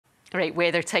Right,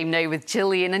 weather time now with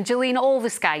Gillian. And Gillian, all the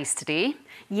skies today.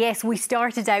 Yes, we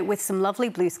started out with some lovely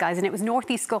blue skies and it was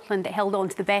northeast Scotland that held on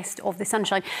to the best of the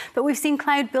sunshine. But we've seen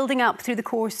cloud building up through the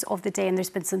course of the day and there's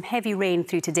been some heavy rain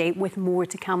through today with more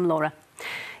to come, Laura.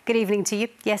 Good evening to you.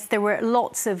 Yes, there were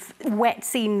lots of wet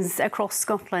scenes across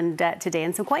Scotland today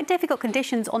and some quite difficult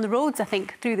conditions on the roads, I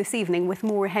think, through this evening with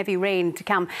more heavy rain to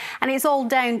come. And it's all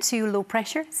down to low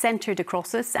pressure centred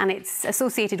across us and its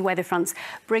associated weather fronts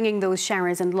bringing those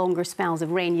showers and longer spells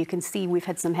of rain. You can see we've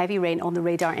had some heavy rain on the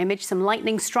radar image, some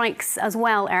lightning strikes as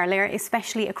well earlier,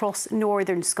 especially across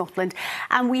northern Scotland.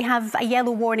 And we have a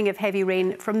yellow warning of heavy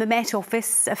rain from the Met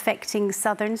Office affecting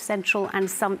southern, central and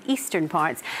some eastern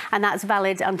parts. And that's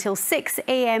valid until 6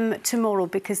 a.m. tomorrow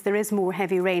because there is more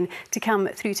heavy rain to come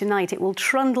through tonight. It will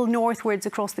trundle northwards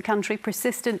across the country,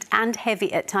 persistent and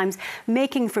heavy at times,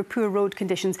 making for poor road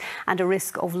conditions and a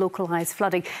risk of localised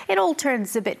flooding. It all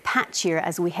turns a bit patchier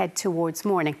as we head towards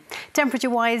morning.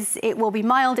 Temperature-wise, it will be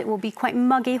mild, it will be quite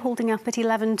muggy, holding up at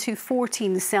 11 to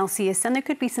 14 Celsius, and there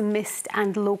could be some mist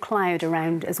and low cloud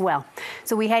around as well.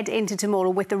 So we head into tomorrow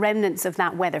with the remnants of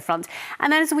that weather front.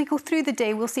 And then as we go through the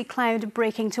day, we'll see cloud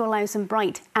breaking to allow some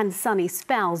bright and sunny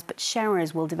spells, but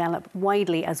showers will develop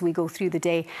widely as we go through the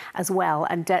day as well.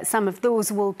 And some of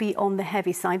those will be on the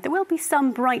heavy side. There will be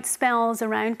some bright spells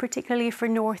around, particularly for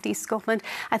northeast Scotland.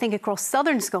 I think across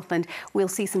southern Scotland, we'll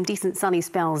see some decent sunny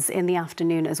spells in the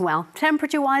afternoon as well.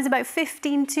 Temperature-wise, about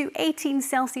 15 to 18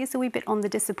 Celsius, a wee bit on the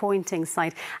disappointing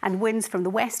side. And winds from the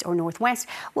west or northwest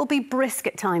will be brisk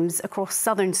at times across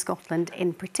southern Scotland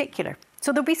in particular.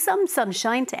 So there'll be some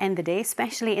sunshine to end the day,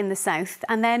 especially in the south.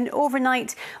 And then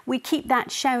overnight, we keep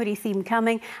that showery theme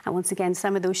coming. And once again,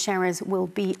 some of those showers will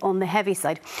be on the heavy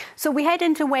side. So we head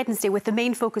into Wednesday with the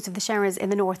main focus of the showers in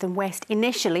the north and west.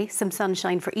 Initially, some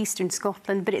sunshine for eastern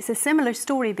Scotland, but it's a similar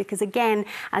story because again,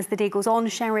 as the day goes on,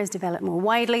 showers develop more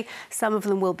widely. Some of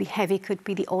them will be heavy, could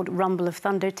be the odd rumble of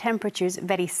thunder. Temperatures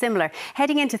very similar.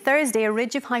 Heading into Thursday, a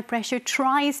ridge of high pressure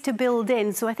tries to build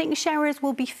in. So I think showers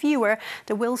will be fewer.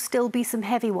 There will still be some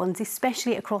heavy ones,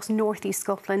 especially across northeast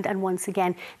Scotland, and once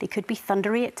again they could be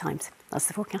thundery at times. That's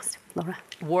the forecast. Laura.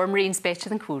 Warm rain's better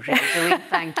than cold rain.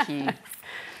 Thank you.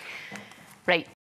 Right.